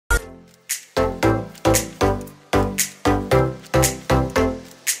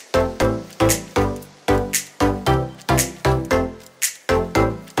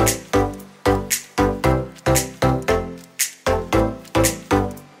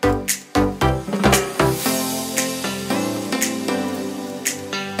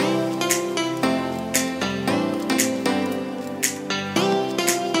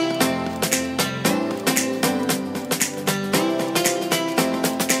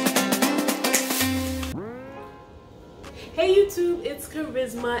Hey YouTube, it's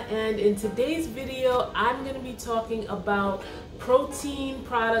Kharyzma, and in today's video I'm going to be talking about protein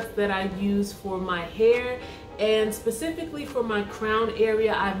products that I use for my hair, and specifically for my crown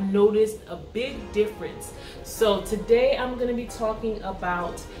area. I've noticed a big difference. So today I'm going to be talking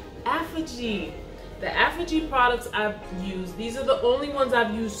about Aphogee. The Aphogee products I've used, these are the only ones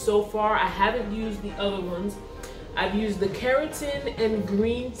I've used so far. I haven't used the other ones. I've used the Keratin and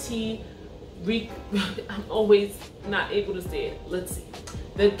green tea I'm always not able to say it. Let's see.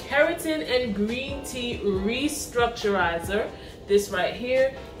 The Keratin and green tea Restructurizer, this right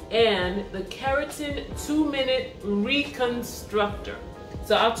here, and the Keratin 2-minute Reconstructor.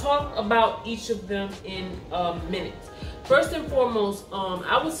 So I'll talk about each of them in a minute. First and foremost,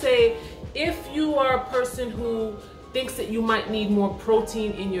 I would say if you are a person who thinks that you might need more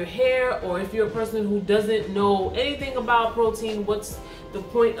protein in your hair, or if you're a person who doesn't know anything about protein, what's the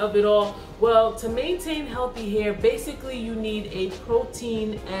point of it all? Well, to maintain healthy hair, basically you need a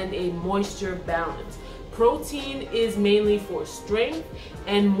protein and a moisture balance. Protein is mainly for strength,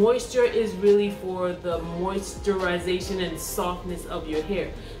 and moisture is really for the moisturization and softness of your hair.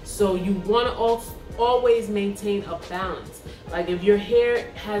 So you want to always maintain a balance. Like if your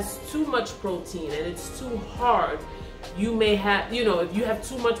hair has too much protein and it's too hard, you may have, if you have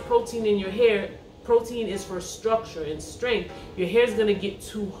too much protein in your hair, protein is for structure and strength, your hair is going to get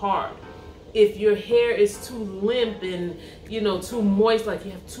too hard. If your hair is too limp and too moist, like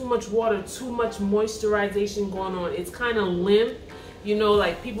you have too much water, too much moisturization going on, it's kind of limp.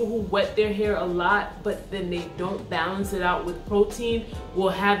 Like people who wet their hair a lot but then they don't balance it out with protein will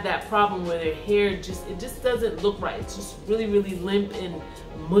have that problem where their hair just doesn't look right. It's just really limp and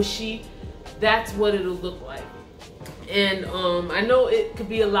mushy. That's what it'll look like. And I know it could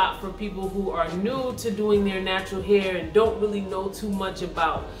be a lot for people who are new to doing their natural hair and don't really know too much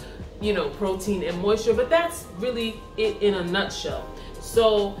about protein and moisture, but that's really it in a nutshell.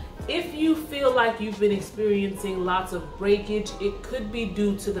 So if you feel like you've been experiencing lots of breakage, it could be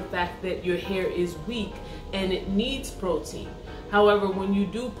due to the fact that your hair is weak and it needs protein. However, when you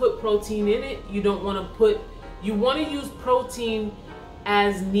do put protein in it, you want to use protein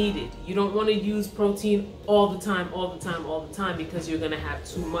as needed. You don't want to use protein all the time because you're going to have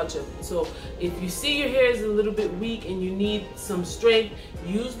too much of it. So if you see your hair is a little bit weak and you need some strength,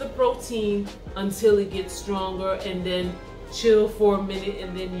 use the protein until it gets stronger, and then chill for a minute,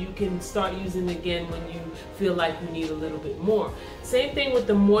 and then you can start using it again when you feel like you need a little bit more. Same thing with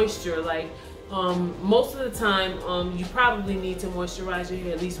the moisture. Like most of the time you probably need to moisturize your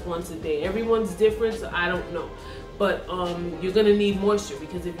hair at least once a day. Everyone's different, so I don't know. But you're going to need moisture,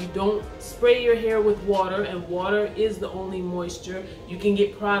 because if you don't spray your hair with water, and water is the only moisture, you can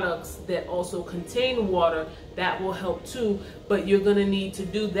get products that also contain water that will help too, but you're going to need to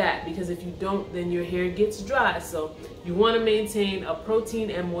do that, because if you don't, then your hair gets dry. So you want to maintain a protein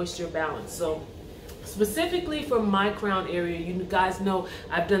and moisture balance. So specifically for my crown area, you guys know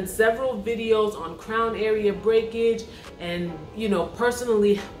I've done several videos on crown area breakage and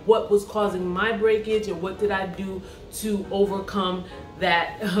personally what was causing my breakage and what did I do to overcome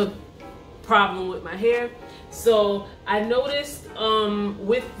that problem with my hair. So I noticed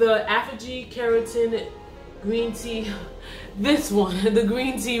with the Aphogee Keratin green tea, this one, the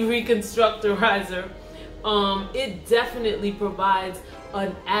green tea Restructurizer, it definitely provides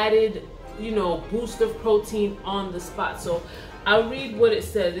an added boost of protein on the spot. So I'll read what it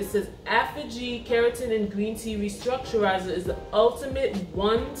says. It says Aphogee Keratin and green tea Restructurizer is the ultimate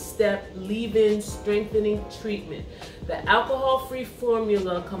one-step leave-in strengthening treatment. The alcohol-free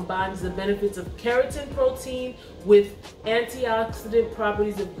formula combines the benefits of keratin protein with antioxidant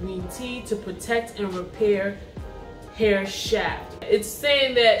properties of green tea to protect and repair hair shaft. It's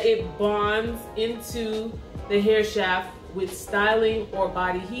saying that it bonds into the hair shaft with styling or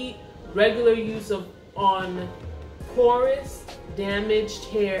body heat. Regular use on porous, damaged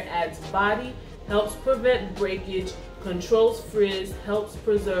hair adds body, helps prevent breakage, controls frizz, helps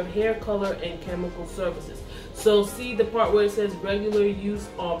preserve hair color, and chemical surfaces. So see the part where it says regular use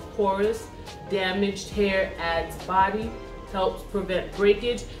on porous, damaged hair adds body, helps prevent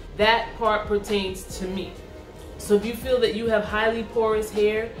breakage. That part pertains to me. So if you feel that you have highly porous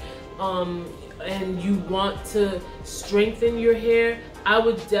hair and you want to strengthen your hair, I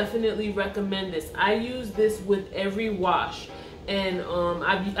would definitely recommend this. I use this with every wash, and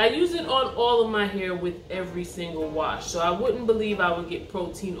I use it on all of my hair with every single wash. So I wouldn't believe I would get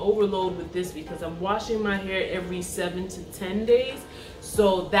protein overload with this, because I'm washing my hair every 7 to 10 days.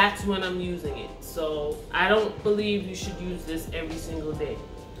 So that's when I'm using it. So I don't believe you should use this every single day.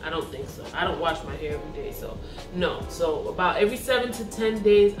 I don't think so. I don't wash my hair every day, so no. So about every 7 to 10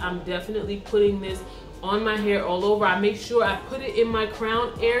 days, I'm definitely putting this on my hair all over. I make sure I put it in my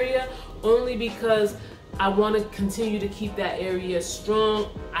crown area only because I want to continue to keep that area strong.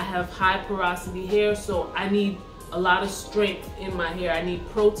 I have high porosity hair, so I need a lot of strength in my hair. I need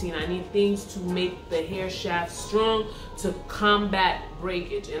protein. I need things to make the hair shaft strong to combat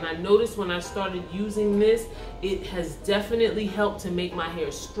breakage. And I noticed when I started using this, it has definitely helped to make my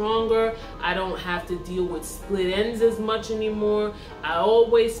hair stronger. I don't have to deal with split ends as much anymore. I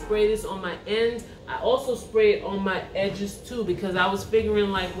always spray this on my ends. I also spray it on my edges too, because I was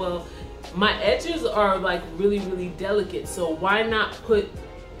figuring like, well, my edges are like really delicate, so why not put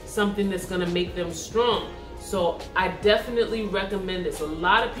something that's gonna make them strong? So I definitely recommend this. A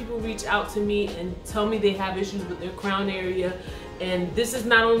lot of people reach out to me and tell me they have issues with their crown area, and this is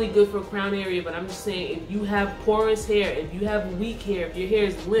not only good for crown area, but I'm just saying, if you have porous hair, if you have weak hair, if your hair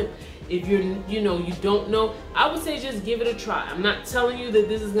is limp, if you're, you don't know, I would say just give it a try. I'm not telling you that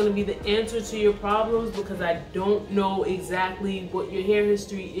this is going to be the answer to your problems, because I don't know exactly what your hair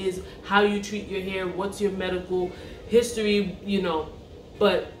history is, how you treat your hair, what's your medical history,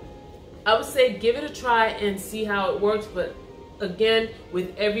 but I would say give it a try and see how it works. But again,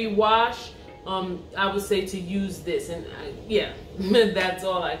 with every wash, I would say to use this, and yeah, that's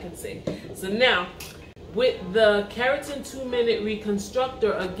all I can say. So now, with the Keratin 2-minute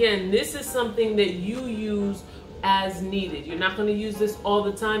reconstructor, again, this is something that you use as needed. You're not going to use this all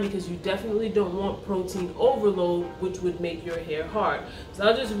the time, because you definitely don't want protein overload, which would make your hair hard. So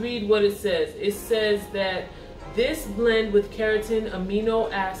I'll just read what it says. It says that this blend with keratin, amino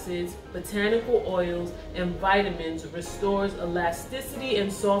acids, botanical oils, and vitamins restores elasticity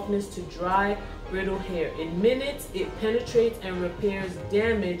and softness to dry, brittle hair. In minutes, it penetrates and repairs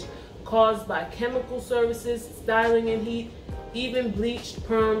damage caused by chemical services, styling and heat. Even bleached,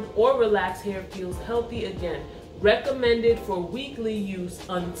 permed, or relaxed hair feels healthy again. Recommended for weekly use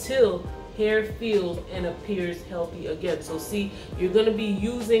until hair feels and appears healthy again. So see, you're going to be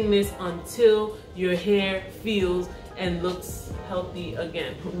using this until your hair feels and looks healthy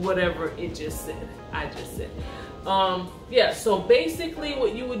again. Whatever it just said, I just said. Yeah, so basically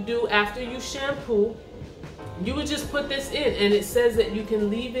what you would do after you shampoo, you would just put this in, and it says that you can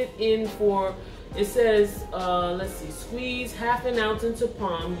leave it in for, it says, let's see, squeeze ½ an ounce into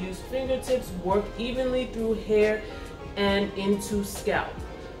palm, use fingertips, work evenly through hair and into scalp.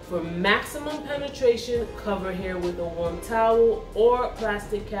 For maximum penetration, cover hair with a warm towel or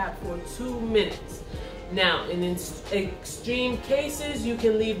plastic cap for 2 minutes. Now, in extreme cases, you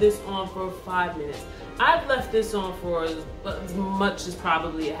can leave this on for 5 minutes. I've left this on for as much as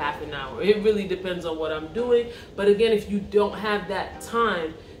probably a ½ an hour. It really depends on what I'm doing. But again, if you don't have that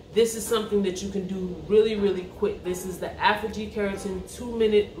time, this is something that you can do really quick. This is the Aphogee Keratin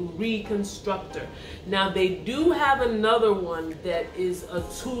 2-minute reconstructor. Now, they do have another one that is a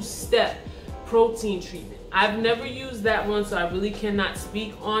 2-step protein treatment. I've never used that one, so I really cannot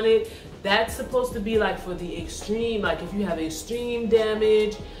speak on it. That's supposed to be like for the extreme, like if you have extreme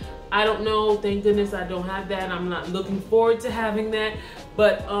damage. I don't know, thank goodness I don't have that. I'm not looking forward to having that,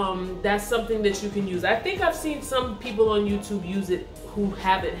 but that's something that you can use. I think I've seen some people on YouTube use it who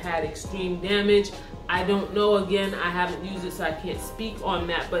haven't had extreme damage. I don't know, again, I haven't used it, so I can't speak on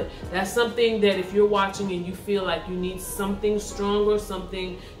that, but that's something that if you're watching and you feel like you need something stronger,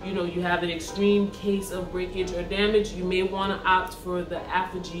 something, you have an extreme case of breakage or damage, you may want to opt for the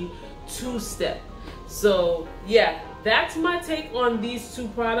Aphogee 2-step. So yeah, that's my take on these 2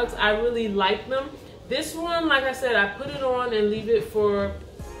 products. I really like them. This one, like I said, I put it on and leave it for,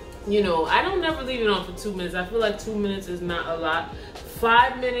 I don't never leave it on for 2 minutes. I feel like 2 minutes is not a lot.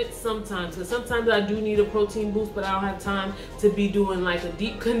 5 minutes sometimes, because sometimes I do need a protein boost, but I don't have time to be doing like a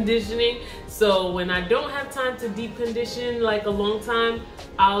deep conditioning. So when I don't have time to deep condition like a long time,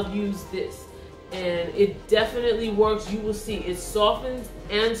 I'll use this. And it definitely works. You will see it softens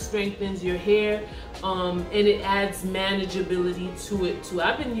and strengthens your hair, and it adds manageability to it too.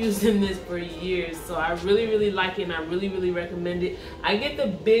 I've been using this for years, so I really like it, and I really recommend it. I get the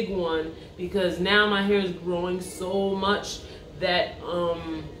big one because now my hair is growing so much that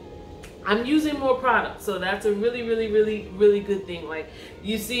I'm using more products, so that's a really good thing. Like,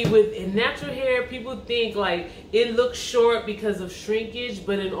 you see, with natural hair, people think like it looks short because of shrinkage,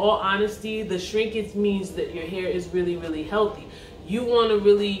 but in all honesty, the shrinkage means that your hair is really healthy. You want to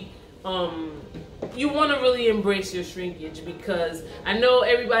really embrace your shrinkage, because I know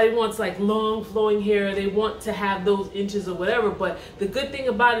everybody wants like long flowing hair, they want to have those inches or whatever, but the good thing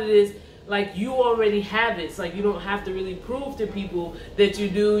about it is, like, you already have it. It's like you don't have to really prove to people that you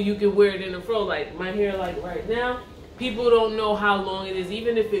do. You can wear it in a fro. Like my hair, like right now, people don't know how long it is.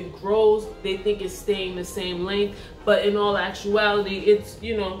 Even if it grows, they think it's staying the same length, but in all actuality, it's,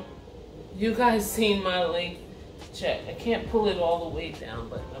 you guys seen my length check. I can't pull it all the way down,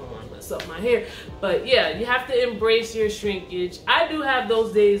 but I don't want to mess up my hair. But yeah, you have to embrace your shrinkage. I do have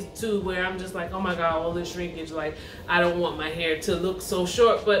those days too where I'm just like, oh my God, all this shrinkage, like I don't want my hair to look so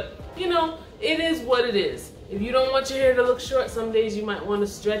short. But you know, it is what it is. If you don't want your hair to look short, some days you might want to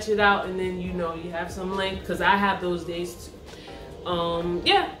stretch it out, and then you know you have some length, because I have those days too.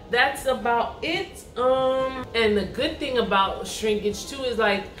 Yeah, that's about it. And the good thing about shrinkage too is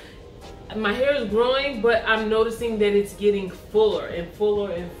like, my hair is growing, but I'm noticing that it's getting fuller and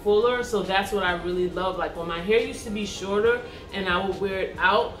fuller and fuller. So that's what I really love. Like when my hair used to be shorter and I would wear it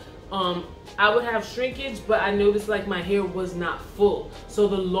out, I would have shrinkage, but I noticed like my hair was not full. So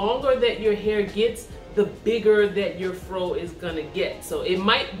the longer that your hair gets, the bigger that your fro is gonna get. So it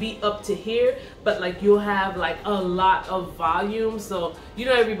might be up to here, but like you'll have like a lot of volume. So you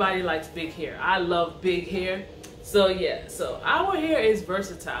know, everybody likes big hair. I love big hair. So yeah, so our hair is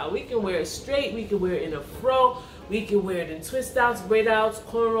versatile. We can wear it straight, we can wear it in a fro, we can wear it in twist outs, braid outs,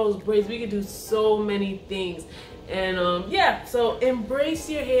 cornrows, braids. We can do so many things. And yeah, so embrace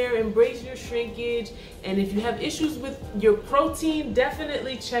your hair, embrace your shrinkage. And if you have issues with your protein,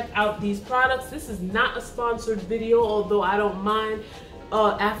 definitely check out these products. This is not a sponsored video, although I don't mind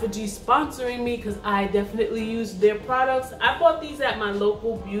Aphogee sponsoring me, because I definitely use their products. I bought these at my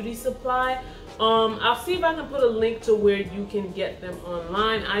local beauty supply. I'll see if I can put a link to where you can get them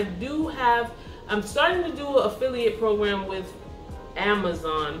online. I'm starting to do an affiliate program with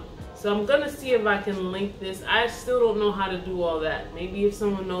Amazon. So I'm gonna see if I can link this. I still don't know how to do all that. Maybe if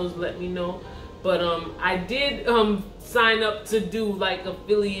someone knows, let me know. But I did sign up to do like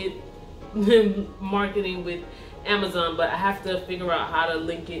affiliate marketing with Amazon, but I have to figure out how to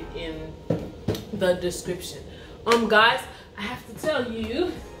link it in the description. Guys, I have to tell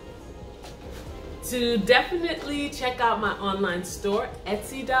you to definitely check out my online store,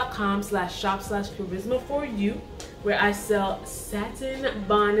 etsy.com/shop/Kharyzma for you, where I sell satin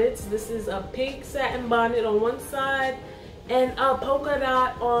bonnets. This is a pink satin bonnet on one side and a polka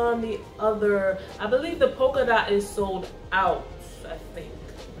dot on the other. I believe the polka dot is sold out, I think.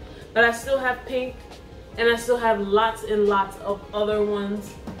 But I still have pink, and I still have lots and lots of other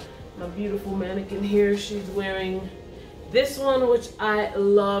ones. My beautiful mannequin here, she's wearing this one, which I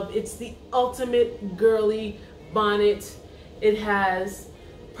love. It's the ultimate girly bonnet. It has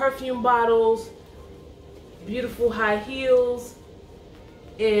perfume bottles, beautiful high heels,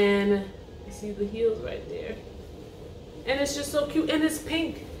 and you see the heels right there. And it's just so cute, and it's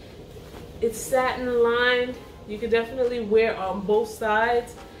pink. It's satin lined. You can definitely wear on both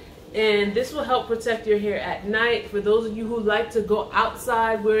sides. And this will help protect your hair at night. For those of you who like to go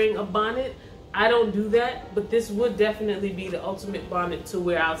outside wearing a bonnet, I don't do that, but this would definitely be the ultimate bonnet to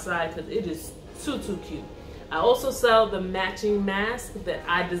wear outside, because it is too cute. I also sell the matching mask that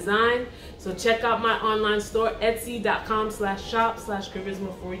I designed. So check out my online store,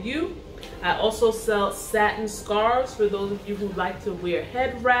 etsy.com/shop/Kharyzma for you. I also sell satin scarves for those of you who like to wear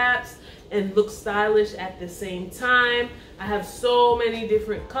head wraps and look stylish at the same time. I have so many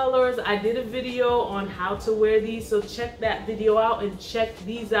different colors. I did a video on how to wear these, so check that video out and check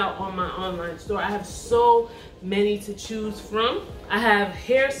these out on my online store. I have so many to choose from. I have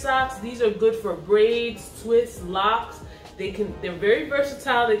hair socks. These are good for braids, twists, locks. They're very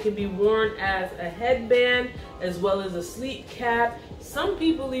versatile. They can be worn as a headband as well as a sleep cap. Some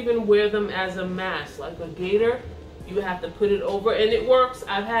people even wear them as a mask, like a gaiter. You have to put it over, and it works.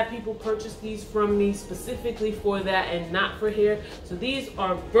 I've had people purchase these from me specifically for that and not for hair. So these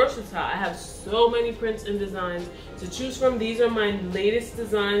are versatile. I have so many prints and designs to choose from. These are my latest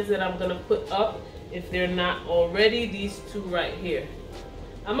designs that I'm gonna put up if they're not already. These two right here.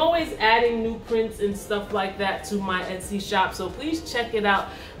 I'm always adding new prints and stuff like that to my Etsy shop, so please check it out.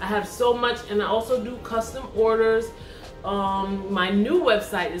 I have so much, and I also do custom orders. My new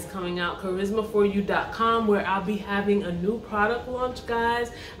website is coming out, kharyzmaforyou.com, where I'll be having a new product launch, guys.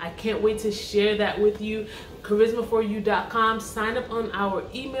 I can't wait to share that with you. Kharyzmaforyou.com. Sign up on our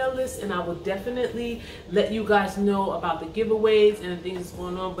email list, and I will definitely let you guys know about the giveaways and the things that's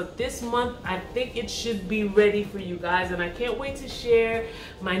going on. But this month, I think it should be ready for you guys, and I can't wait to share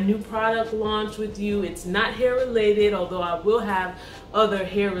my new product launch with you. It's not hair related, although I will have other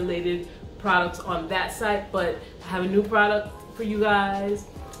hair related products on that site, but I have a new product for you guys.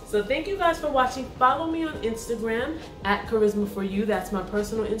 So thank you guys for watching. Follow me on Instagram at Kharyzmaforyou. That's my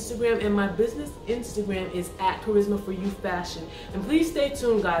personal Instagram, and my business Instagram is at KharyzmaforyouFashion. And please stay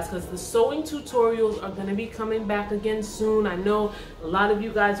tuned, guys, because the sewing tutorials are going to be coming back again soon. I know a lot of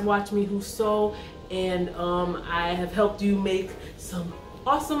you guys watch me who sew, and I have helped you make some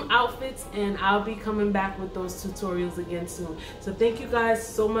awesome outfits, and I'll be coming back with those tutorials again soon. So thank you guys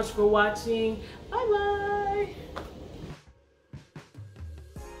so much for watching. Bye bye.